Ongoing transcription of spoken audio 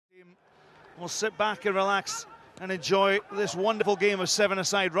We'll sit back and relax and enjoy this wonderful game of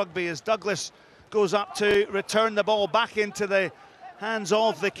seven-a-side rugby as Douglas goes up to return the ball back into the hands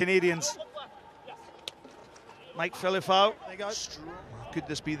of the Canadians. Mike Filifau. Could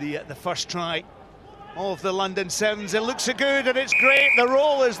this be the first try of the London Sevens? It looks good and it's great. The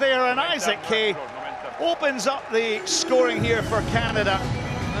roll is there and Isaac Kay opens up the scoring here for Canada.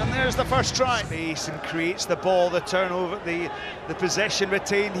 And there's the first try. Base and creates the ball, the turnover, the possession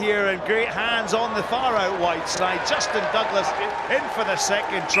retained here, and great hands on the far out wide side. Justin Douglas in for the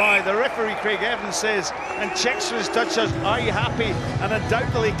second try. The referee Craig Evans says and checks for his touches, are you happy? And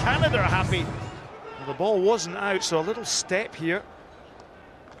undoubtedly Canada are happy. Well, the ball wasn't out, so a little step here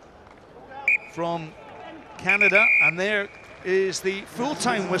from Canada, and there is the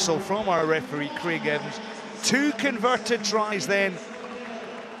full-time whistle from our referee Craig Evans. 2 converted tries then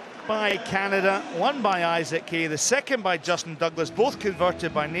by Canada, one by Isaac Kay, the second by Justin Douglas, both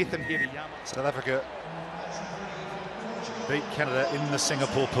converted by Nathan Hirayama. South Africa beat Canada in the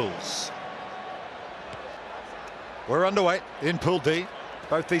Singapore pools. We're underway in Pool D.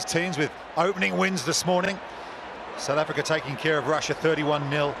 Both these teams with opening wins this morning. South Africa taking care of Russia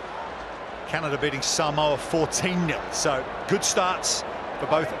 31-0. Canada beating Samoa 14-0. So good starts for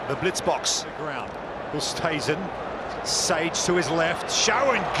both the Blitzboks. The ground. Oosthuizen. Sage to his left,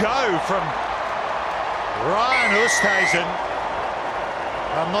 show and go from Ryan Oosthuizen.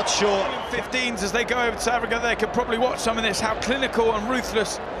 I'm not sure. 15s as they go over to South Africa, they could probably watch some of this, how clinical and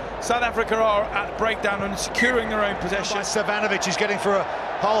ruthless South Africa are at breakdown and securing their own possession. Savanovic is getting for a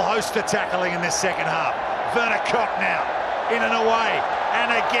whole host of tackling in this second half. Werner Kok now, in and away,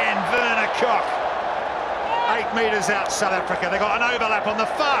 and again Werner Kok. 8 metres out South Africa, they got an overlap on the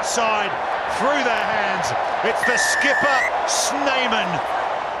far side. Through their hands, it's the skipper, Snyman.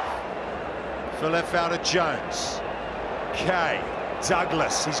 Filifau to Jones. Kay,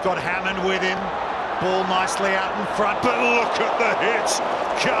 Douglas, he's got Hammond with him. Ball nicely out in front, but look at the hits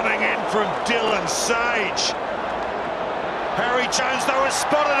coming in from Dylan Sage. Harry Jones, though, has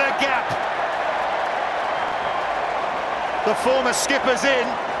spotted a gap. The former skipper's in,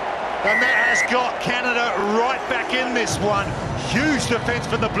 and that has got Canada right back in this one. Huge defence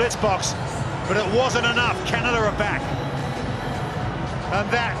from the Blitzboks. But it wasn't enough. Canada are back. And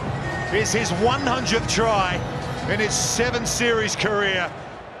that is his 100th try in his 7-series career.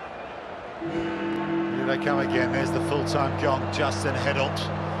 Here they come again. There's the full-time gong. Justin Heddelt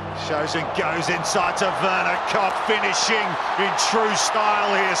shows and goes inside to Werner Kok, finishing in true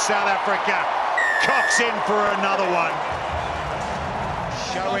style here, South Africa. Kok's in for another one.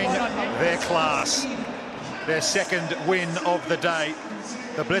 Showing their class. Their second win of the day.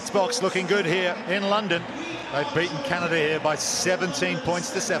 The Blitzboks looking good here in London. They've beaten Canada here by 17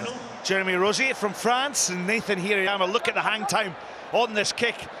 points to 7. Jeremy Rosier from France and Nathan Hirayama. Look at the hang time on this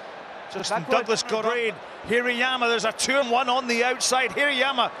kick. Justin Douglas got raid. Hirayama, there's a 2-on-1 on the outside.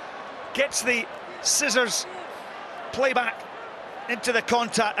 Hirayama gets the scissors play back into the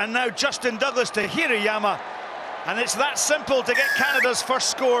contact, and now Justin Douglas to Hirayama. And it's that simple to get Canada's first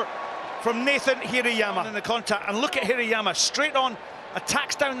score from Nathan Hirayama in the contact. And look at Hirayama, straight on,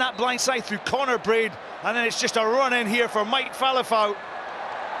 attacks down that blind side through Connor Braid, and then it's just a run in here for Mike Filifau.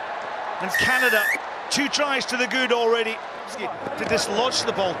 And Canada, 2 tries to the good already to dislodge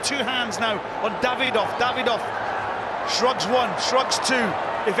the ball. 2 hands now on Davidov. Davidov shrugs 1, shrugs 2,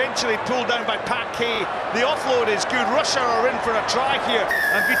 eventually pulled down by Pat Kay. The offload is good. Russia are in for a try here,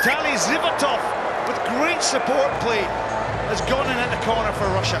 and Vitaly Zivatov with great support play has gone in at the corner for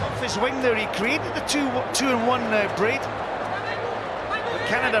Russia. Off his wing there, he created the 2-and-1 Braid.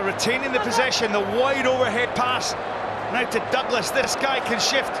 Canada retaining the possession, the wide overhead pass now to Douglas. This guy can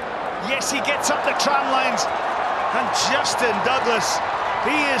shift. Yes, he gets up the tram lines, and Justin Douglas,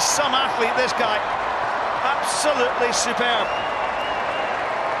 he is some athlete, this guy. Absolutely superb.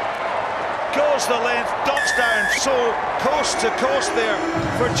 Goes the length, dots down, so coast to coast there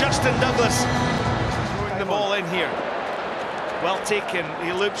for Justin Douglas. Throwing the ball in here. Well taken,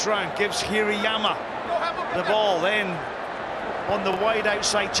 he loops round, gives Hirayama the ball, then on the wide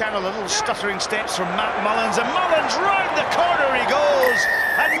outside channel, a little stuttering steps from Matt Mullins, and Mullins round the corner he goes,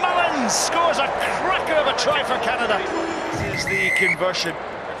 and Mullins scores a cracker of a try for Canada. Here's the conversion.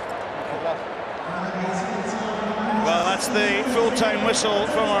 Well, that's the full-time whistle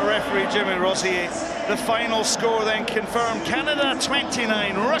from our referee, Jimmy Rosier. The final score then confirmed, Canada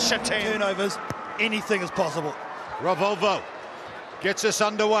 29, Russia 10. Turnovers, anything is possible. Ravolvo gets us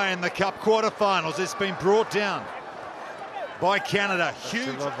underway in the Cup quarterfinals. It's been brought down by Canada.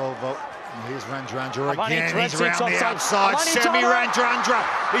 Huge. Ravolvo. And here's Radradra again. He's around the outside. Semi Radradra.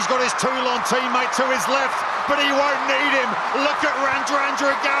 He's got his Toulon teammate to his left, but he won't need him. Look at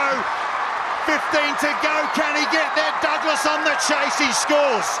Radradra go. 15 to go. Can he get there? Douglas on the chase. He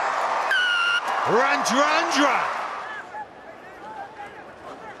scores. Randrandra.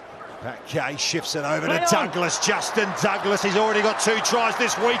 Kay shifts it over to Douglas. Justin Douglas. He's already got 2 tries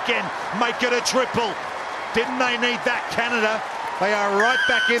this weekend. Make it a triple. Didn't they need that, Canada? They are right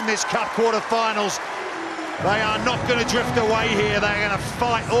back in this Cup quarterfinals. They are not going to drift away here. They're going to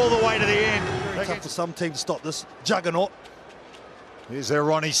fight all the way to the end. Tough for some teams to stop this juggernaut. Here's their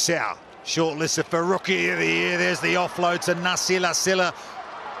Ronnie Sau, shortlisted for Rookie of the Year. There's the offload to Nasila Silla.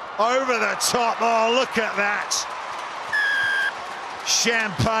 Over the top. Oh, look at that.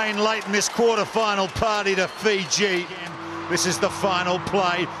 Champagne late in this quarterfinal party to Fiji. This is the final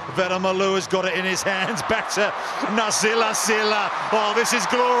play. Vetamalua's got it in his hands. Back to Nasila Silla. Oh, this is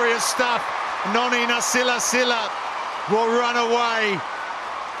glorious stuff. Noni Nasila Silla will run away.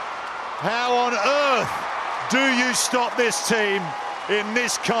 How on earth do you stop this team in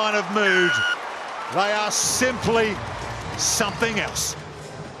this kind of mood? They are simply something else.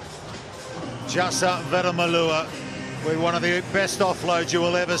 Jasa Vetamalua with one of the best offloads you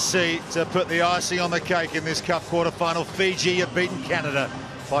will ever see to put the icing on the cake in this Cup quarterfinal. Fiji have beaten Canada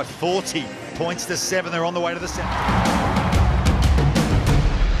by 40 points to 7. They're on the way to the semi.